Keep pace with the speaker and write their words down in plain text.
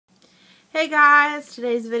Hey guys,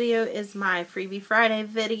 today's video is my Freebie Friday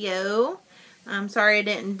video. I'm sorry I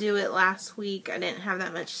didn't do it last week. I didn't have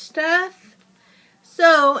that much stuff.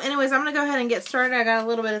 So anyways, I'm going to go ahead and get started. I got a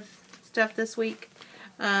little bit of stuff this week.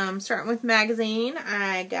 Starting with magazine,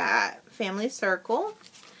 I got Family Circle.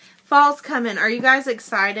 Fall's coming. Are you guys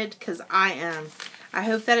excited? Because I am. I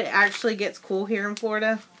hope that it actually gets cool here in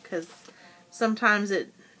Florida, because sometimes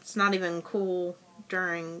it's not even cool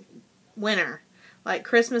during winter. Like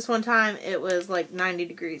Christmas one time, it was like 90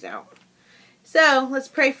 degrees out. So, let's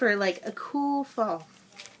pray for like a cool fall.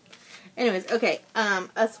 Anyways, okay,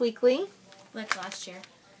 Us Weekly. Like last year.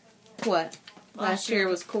 What? Last year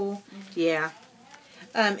was cool? Mm-hmm. Yeah.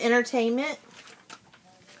 Entertainment.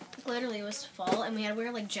 Literally, it was fall, and we had to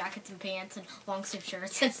wear like jackets and pants and long sleeve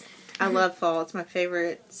shirts. I love fall. It's my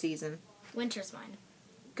favorite season. Winter's mine.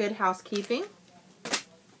 Good Housekeeping.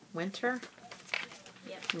 Winter?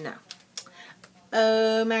 Yep. No.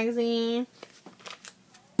 Oh, magazine.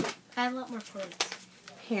 I had a lot more clothes.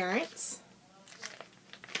 Parents.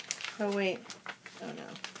 Oh, wait. Oh,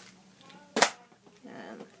 no.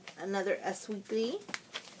 Another Us Weekly.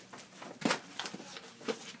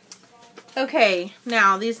 Okay,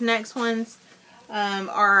 now these next ones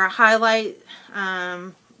are highlight,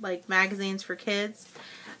 like magazines for kids.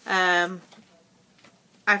 I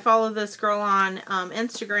follow this girl on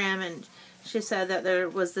Instagram, and she said that there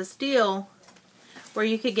was this deal where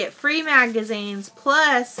you could get free magazines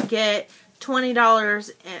plus get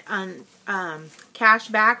 $20 on cash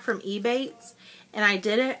back from Ebates. And I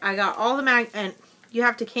did it. I got all the and you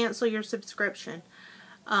have to cancel your subscription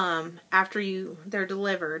after they're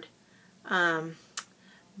delivered.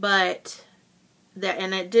 But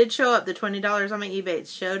it did show up. The $20 on my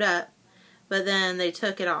Ebates showed up, but then they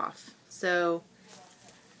took it off. So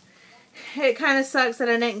it kind of sucks that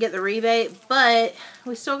I didn't get the rebate, but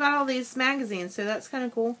we still got all these magazines, so that's kind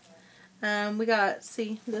of cool. We got,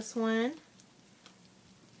 see, this one.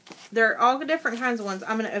 They're all different kinds of ones.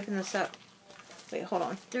 I'm going to open this up. Wait, hold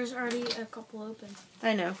on. There's already a couple open.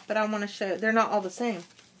 I know, but I want to show. They're not all the same.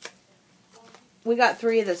 We got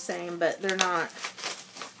 3 of the same, but they're not.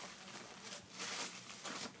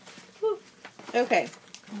 Whew. Okay.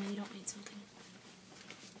 Oh, you don't need something.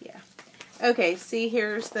 Yeah. Okay, see,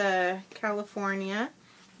 here's the California.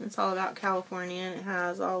 It's all about California, and it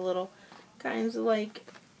has all little kinds of like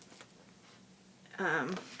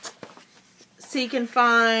seek and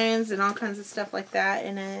finds and all kinds of stuff like that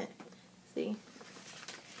in it. See?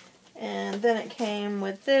 And then it came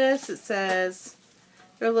with this. It says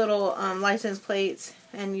they're little license plates,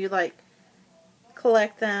 and you like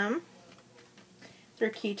collect them. They're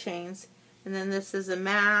keychains. And then this is a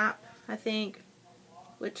map, I think,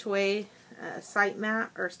 which way. Site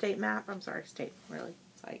map, or state map. I'm sorry, state, really,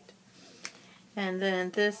 site. And then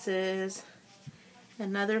this is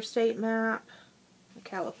another state map,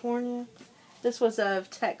 California. This was of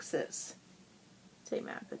Texas. State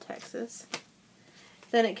map of Texas.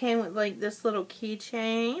 Then it came with like this little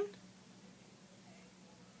keychain.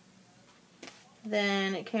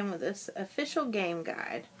 Then it came with this official game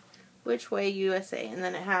guide, which way USA. And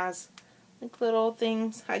then it has like little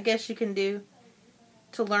things I guess you can do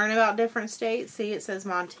to learn about different states. See, it says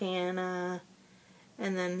Montana,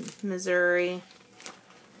 and then Missouri.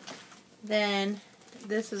 Then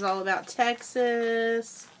this is all about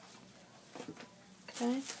Texas.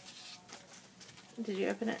 Okay. Did you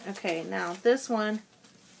open it? Okay, now this one.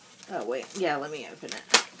 Oh, wait. Yeah, let me open it,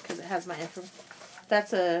 because it has my info.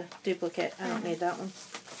 That's a duplicate. I don't need that one.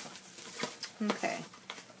 Okay.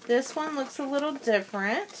 This one looks a little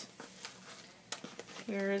different.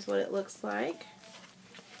 Here is what it looks like.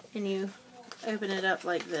 And you open it up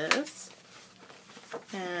like this,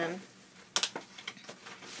 and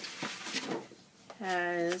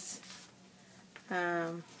has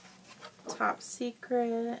top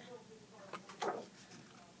secret,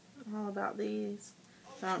 all about these.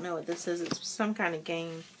 I don't know what this is. It's some kind of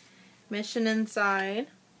game. Mission inside.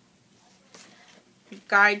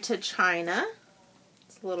 Guide to China.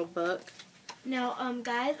 It's a little book. No,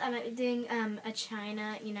 guys, I'm doing a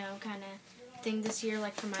China, kind of thing this year,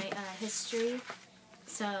 like for my history.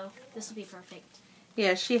 So this will be perfect.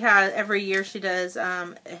 Yeah, she has every year she does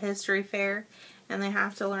a history fair, and they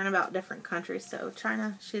have to learn about different countries. So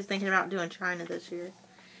China, she's thinking about doing China this year.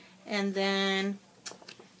 And then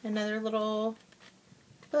another little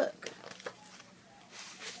book.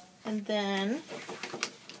 And then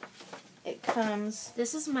it comes.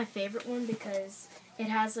 This is my favorite one because it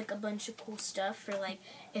has like a bunch of cool stuff for like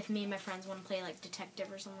if me and my friends want to play like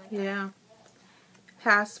detective or something like that. Yeah.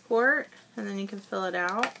 Passport, and then you can fill it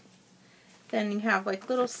out. Then you have like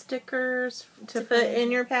little stickers to put in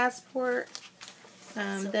your passport.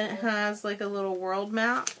 Then it has like a little world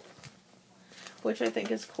map, which I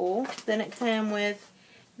think is cool. Then it came with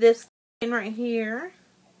this right here.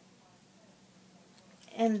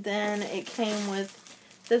 And then it came with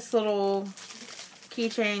this little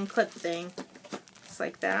keychain clip thing. It's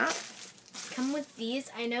like that. Come with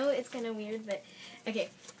these. I know it's kind of weird, but okay.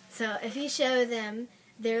 So if you show them,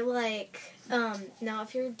 they're like, now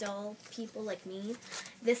if you're dull people like me,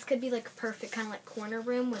 this could be like a perfect kind of like corner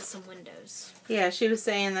room with some windows. Yeah, she was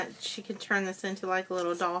saying that she could turn this into like a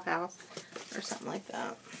little dollhouse or something like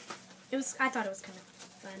that. I thought it was kind of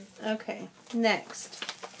fun. Okay, next.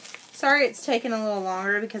 Sorry it's taking a little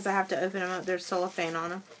longer because I have to open them up. There's cellophane on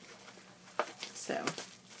them. So.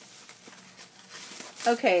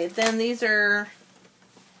 Okay, then this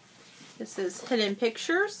is Hidden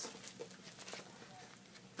Pictures.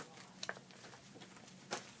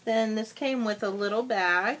 Then this came with a little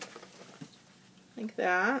bag, like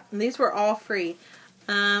that. And these were all free.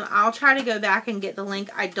 I'll try to go back and get the link.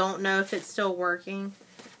 I don't know if it's still working.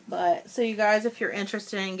 But, so you guys, if you're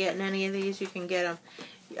interested in getting any of these, you can get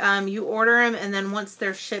them. You order them, and then once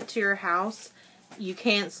they're shipped to your house, you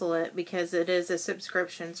cancel it because it is a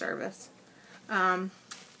subscription service.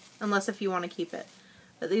 Unless if you want to keep it.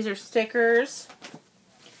 But these are stickers.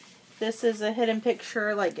 This is a hidden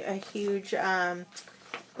picture, like a huge, what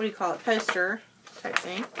do you call it, poster type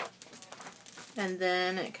thing. And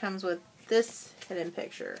then it comes with this hidden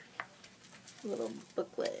picture. Little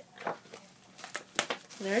booklet.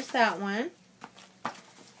 There's that one.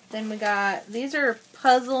 Then we got, these are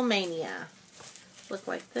Puzzle Mania. Look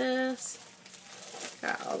like this.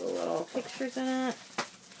 Got all the little pictures in it.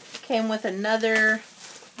 Came with another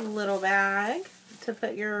little bag to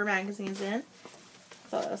put your magazines in.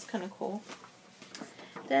 Thought that was kind of cool.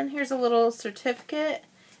 Then here's a little certificate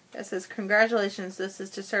that says, congratulations, this is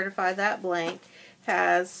to certify that blank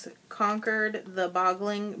has conquered the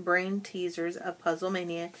boggling brain teasers of Puzzle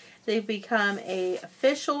Mania. They've become a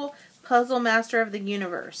official puzzle master of the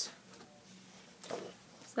universe.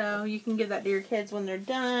 So you can give that to your kids when they're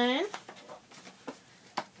done.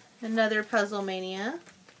 Another Puzzle Mania.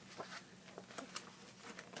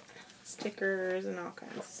 Stickers and all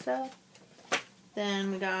kinds of stuff.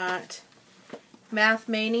 Then we got Math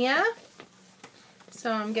Mania.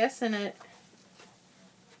 So I'm guessing it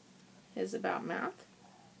is about math.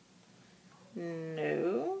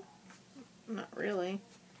 No, not really,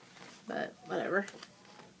 but whatever.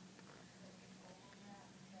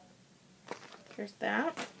 Here's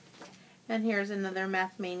that. And here's another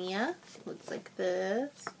Math Mania. Looks like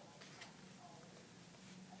this.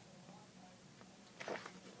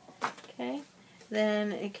 Okay.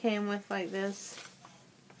 Then it came with like this.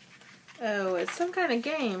 Oh, it's some kind of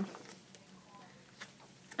game.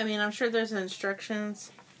 I mean, I'm sure there's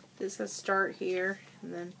instructions. It says start here,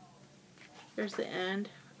 and then there's the end.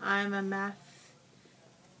 I'm a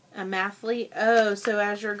mathlete. Oh, so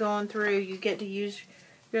as you're going through, you get to use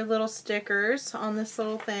your little stickers on this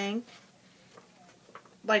little thing,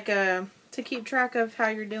 like to keep track of how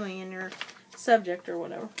you're doing in your subject or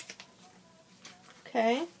whatever.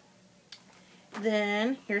 Okay.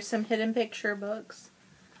 Then here's some hidden picture books.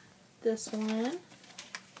 This one.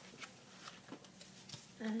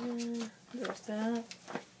 There's that.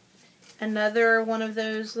 Another one of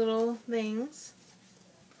those little things.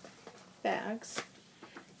 Bags.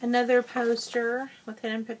 Another poster with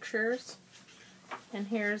hidden pictures. And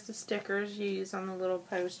here's the stickers you use on the little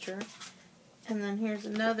poster. And then here's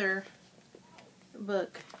another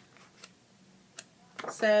book.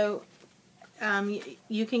 So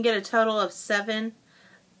you can get a total of 7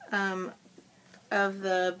 of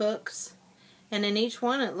the books. And in each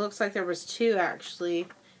one it looks like there was 2 actually.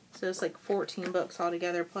 So it's like 14 books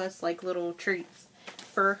altogether, plus like little treats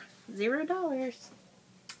for $0.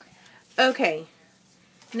 Okay,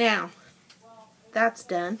 now that's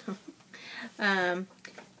done.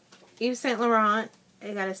 Yves Saint Laurent,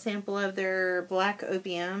 I got a sample of their black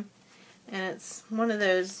opium, and it's one of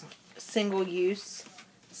those single-use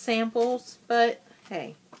samples, but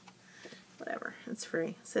hey, whatever, it's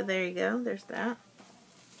free. So there you go, there's that.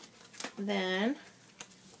 Then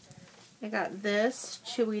I got this,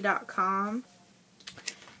 Chewy.com,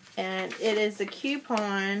 and it is a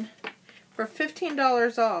coupon for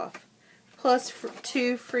 $15 off, plus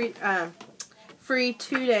 2 free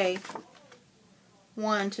 2-day,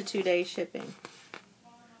 1 to 2 day shipping,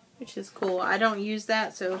 which is cool. I don't use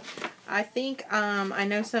that, so I think I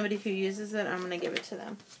know somebody who uses it. I'm going to give it to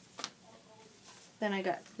them. Then I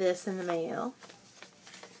got this in the mail.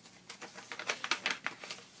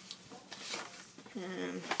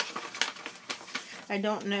 And I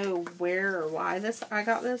don't know where or why I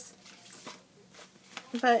got this,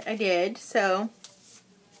 but I did. So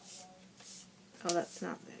Oh, that's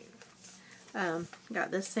not big.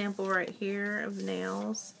 Got this sample right here of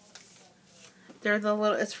nails. They're the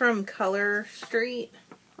little, it's from Color Street.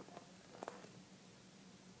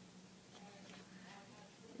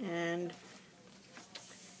 And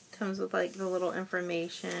comes with like the little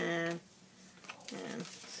information. And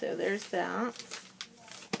so there's that.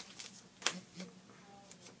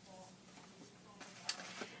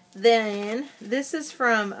 Then this is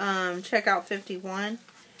from Checkout 51.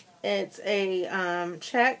 It's a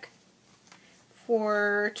check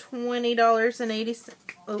for $20.80.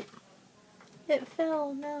 Oh, it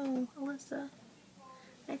fell. No, Alyssa.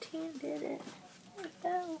 My tan did it. It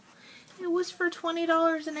fell. It was for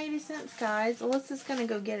 $20.80, guys. Alyssa's going to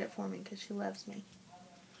go get it for me because she loves me.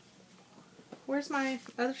 Where's my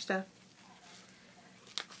other stuff?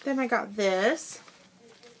 Then I got this.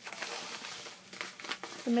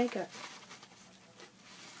 The makeup.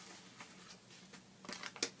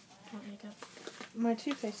 What makeup? My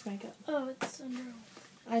Too Faced makeup. Oh, it's under.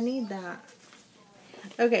 I need that.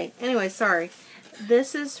 Okay, anyway, sorry.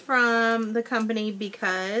 This is from the company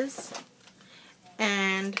Because.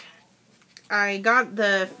 And I got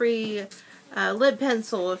the free lip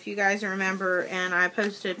pencil, if you guys remember, and I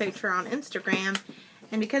posted a picture on Instagram.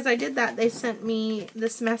 And because I did that, they sent me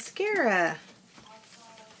this mascara,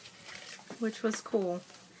 which was cool.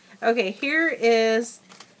 Okay, here is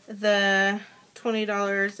the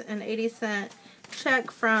 $20.80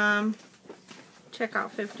 check from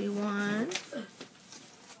Checkout 51.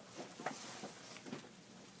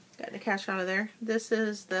 Got the cash out of there. This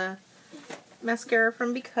is the mascara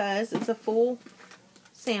from Because. It's a full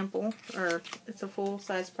sample, or it's a full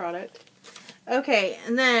size product. Okay,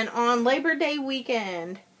 and then on Labor Day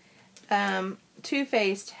weekend, Too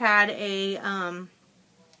Faced had a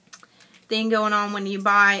thing going on. When you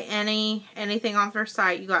buy anything off their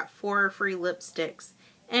site, you got 4 free lipsticks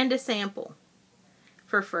and a sample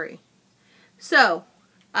for free. So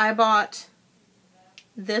I bought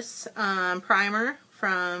this primer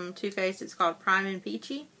from Too Faced. It's called Prime and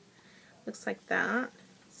Peachy. Looks like that.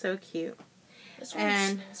 So cute. This one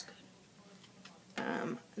smells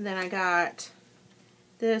good. Then I got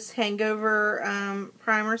this Hangover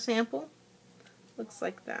primer sample. Looks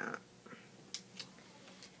like that.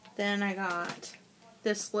 Then I got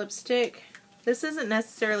this lipstick. This isn't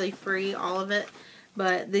necessarily free, all of it,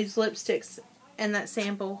 but these lipsticks and that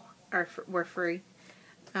sample were free.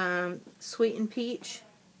 Sweet and Peach.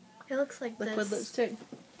 It looks like liquid this. lipstick.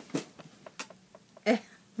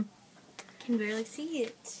 Can barely see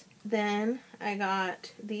it. Then I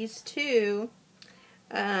got these two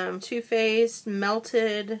Too Faced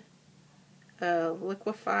Melted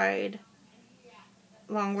Liquefied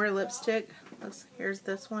Longwear Lipstick. Here's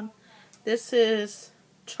this one. This is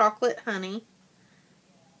Chocolate Honey.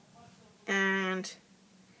 And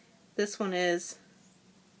this one is,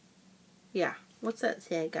 yeah. What's that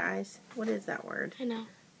say, guys? What is that word? I know.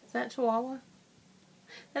 Is that Chihuahua?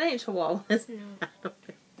 That ain't Chihuahua. No.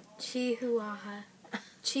 Chihuahua.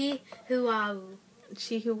 Chihuahua.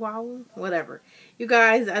 Chihuahua? Whatever. You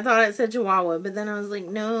guys, I thought it said Chihuahua, but then I was like,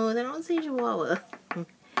 no, they don't say Chihuahua.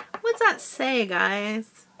 What's that say,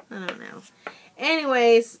 guys? I don't know.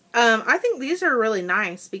 Anyways, I think these are really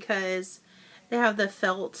nice because they have the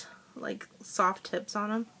felt, like, soft tips on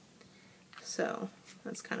them. So,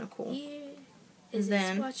 that's kind of cool. Here is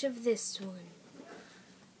a swatch of this one.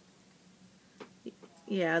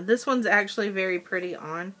 Yeah, this one's actually very pretty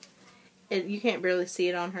on. You can't barely see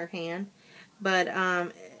it on her hand. But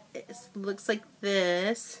it looks like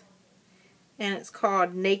this. And it's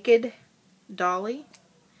called Naked Dolly.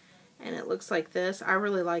 And it looks like this. I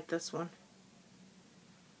really like this one.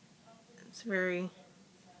 It's very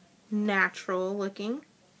natural looking.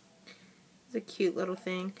 It's a cute little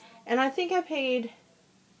thing. And I think I paid...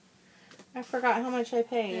 I forgot how much I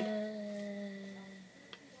paid.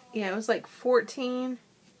 Yeah, it was like $14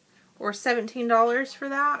 or $17 for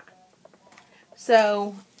that.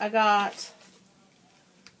 So, I got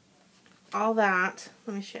all that.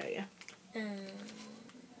 Let me show you.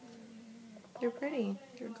 They're pretty.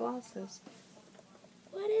 They're glosses.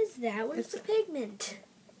 What is that? Where's the pigment?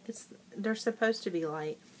 They're supposed to be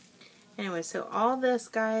light. Anyway, so all this,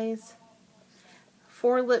 guys,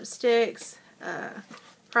 4 lipsticks,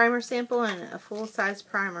 primer sample, and a full-size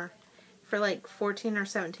primer for like $14 or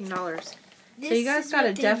 $17. So you guys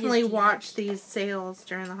gotta definitely watch these sales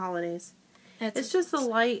during the holidays. It's just a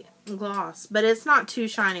light gloss, but it's not too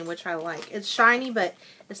shiny, which I like. It's shiny, but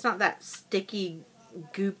it's not that sticky,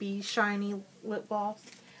 goopy, shiny lip gloss.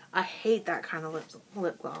 I hate that kind of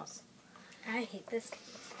lip gloss. I hate this.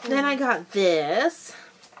 Then I got this.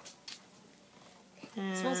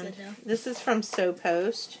 It smells good, though. This is from So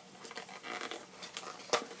Post.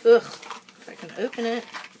 Ugh, if I can open it.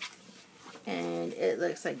 And it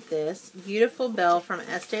looks like this. Beautiful Belle from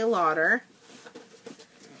Estee Lauder.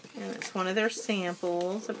 And it's one of their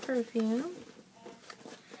samples of perfume.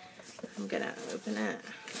 I'm going to open it.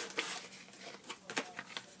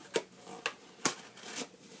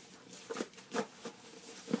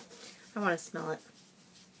 I want to smell it.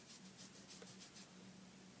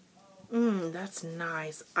 That's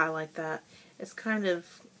nice. I like that. It's kind of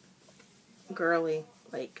girly,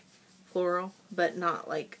 like floral, but not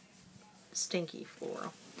like stinky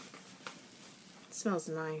floral. It smells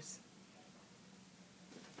nice.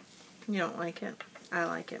 You don't like it? I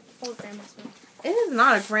like it. Oh, grandma smells. It is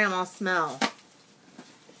not a grandma smell.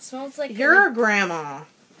 It smells like You're a grandma.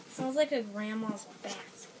 It smells like a grandma's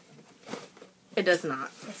bath. It does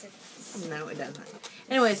not. Yes, it does. No, it doesn't.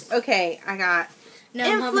 Anyways, okay, I got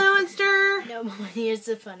Influencer. Mama. No, Mama, here's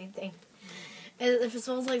the funny thing. If it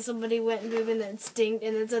smells like somebody went and moved and then stinked,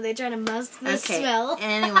 and then so they try to mask the smell.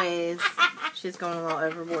 Anyways, she's going a little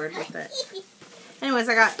overboard with it. Anyways,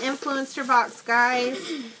 I got Influencer box, guys.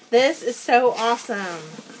 This is so awesome.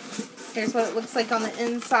 Here's what it looks like on the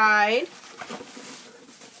inside.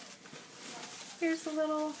 Here's the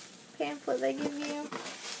little pamphlet they give you.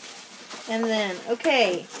 And then,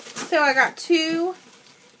 okay, so I got 2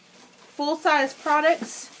 full-size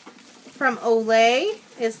products from Olay.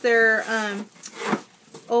 It's their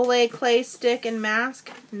Olay Clay Stick and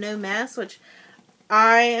Mask No Mess, which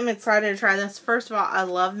I am excited to try this. First of all, I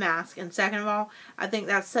love masks. And second of all, I think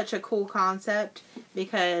that's such a cool concept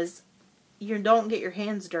because you don't get your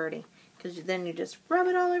hands dirty. Because then you just rub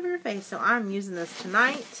it all over your face. So I'm using this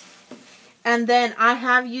tonight. And then I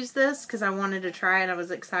have used this because I wanted to try it. I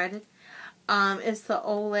was excited. It's the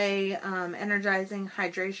Olay Energizing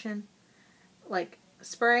Hydration like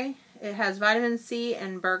spray. It has vitamin C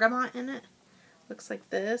and bergamot in it. Looks like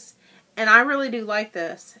this. And I really do like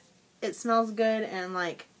this. It smells good and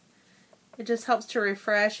like it just helps to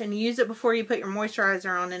refresh, and you use it before you put your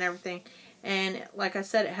moisturizer on and everything. And like I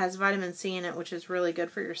said, it has vitamin C in it, which is really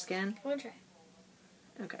good for your skin. I want to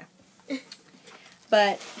try. Okay.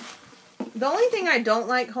 But the only thing I don't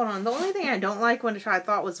like, hold on, the only thing I don't like, which I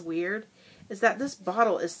thought was weird, is that this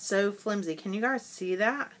bottle is so flimsy. Can you guys see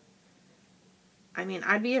that? I mean,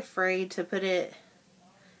 I'd be afraid to put it,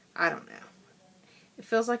 I don't know. It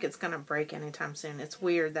feels like it's going to break anytime soon. It's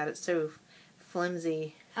weird that it's so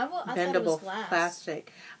flimsy, bendable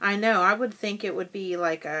plastic. I know, I would think it would be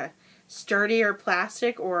like a sturdier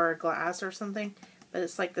plastic or glass or something, but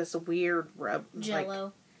it's like this weird rub.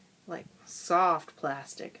 Jello. Like soft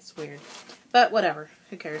plastic. It's weird. But whatever.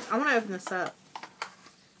 Who cares? I want to open this up.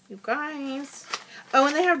 You guys. Oh,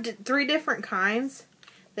 and they have 3 different kinds.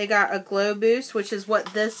 They got a Glow Boost, which is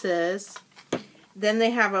what this is. Then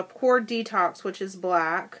they have a Pore Detox, which is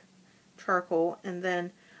black. Charcoal. And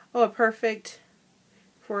then, oh, a Perfect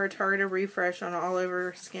for a targeted refresh on all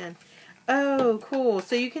over skin. Oh, cool.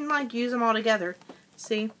 So you can, like, use them all together.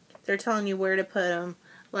 See? They're telling you where to put them.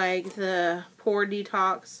 Like the Pore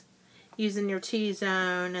Detox, using your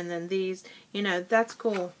T-zone, and then these. You know, that's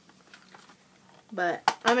cool.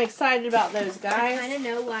 But I'm excited about those, guys. I kind of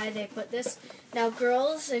know why they put this. Now,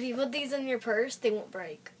 girls, if you put these in your purse, they won't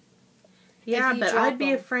break. Yeah, but I'd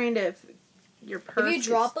be afraid if your purse... If you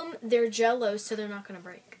drop them, they're Jello, so they're not going to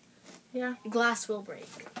break. Yeah. Glass will break.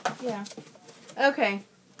 Yeah. Okay.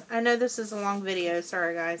 I know this is a long video.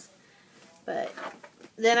 Sorry, guys. But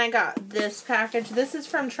then I got this package. This is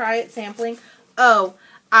from Try It Sampling. Oh,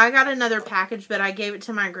 I got another package, but I gave it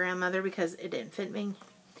to my grandmother because it didn't fit me.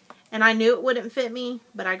 And I knew it wouldn't fit me,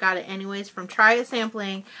 but I got it anyways from Try It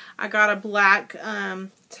Sampling. I got a black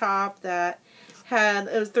top that had,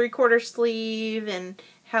 it was 3/4 sleeve and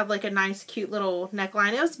had like a nice cute little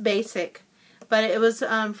neckline. It was basic, but it was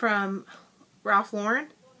from Ralph Lauren.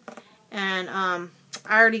 And I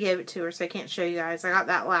already gave it to her, so I can't show you guys. I got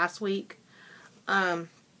that last week. But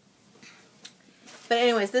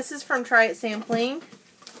anyways, this is from Try It Sampling.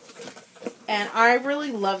 And I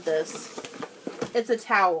really love this. It's a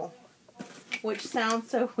towel. Which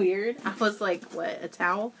sounds so weird. I was like, what, a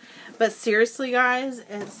towel? But seriously, guys,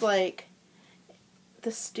 it's like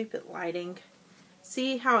the stupid lighting.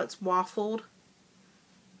 See how it's waffled?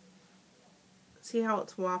 See how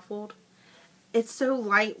it's waffled? It's so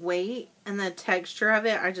lightweight, and the texture of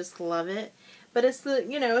it, I just love it. But it's the,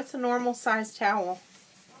 you know, it's a normal size towel.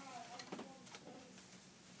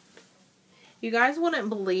 You guys wouldn't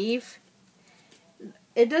believe.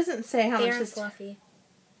 It doesn't say how much it's fluffy.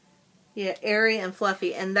 Yeah, airy and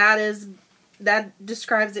fluffy, and that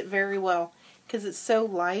describes it very well because it's so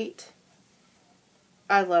light.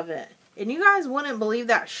 I love it. And you guys wouldn't believe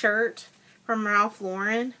that shirt from Ralph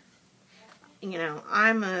Lauren. you know,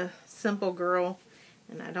 I'm a simple girl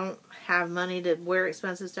and I don't have money to wear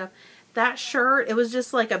expensive stuff. That shirt, it was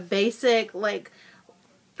just like a basic, like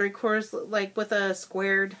 3/4, like with a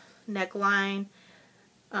squared neckline.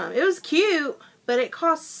 It was cute, but it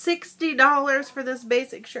cost $60 for this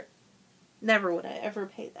basic shirt. Never would I ever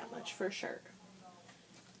pay that much for a shirt.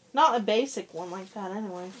 Not a basic one like that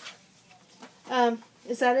anyway.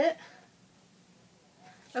 Is that it?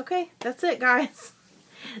 Okay, that's it, guys.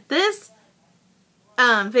 This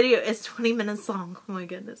video is 20 minutes long. Oh my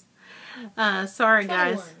goodness. Sorry,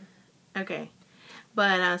 guys. Okay.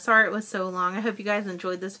 But sorry it was so long. I hope you guys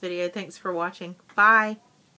enjoyed this video. Thanks for watching. Bye.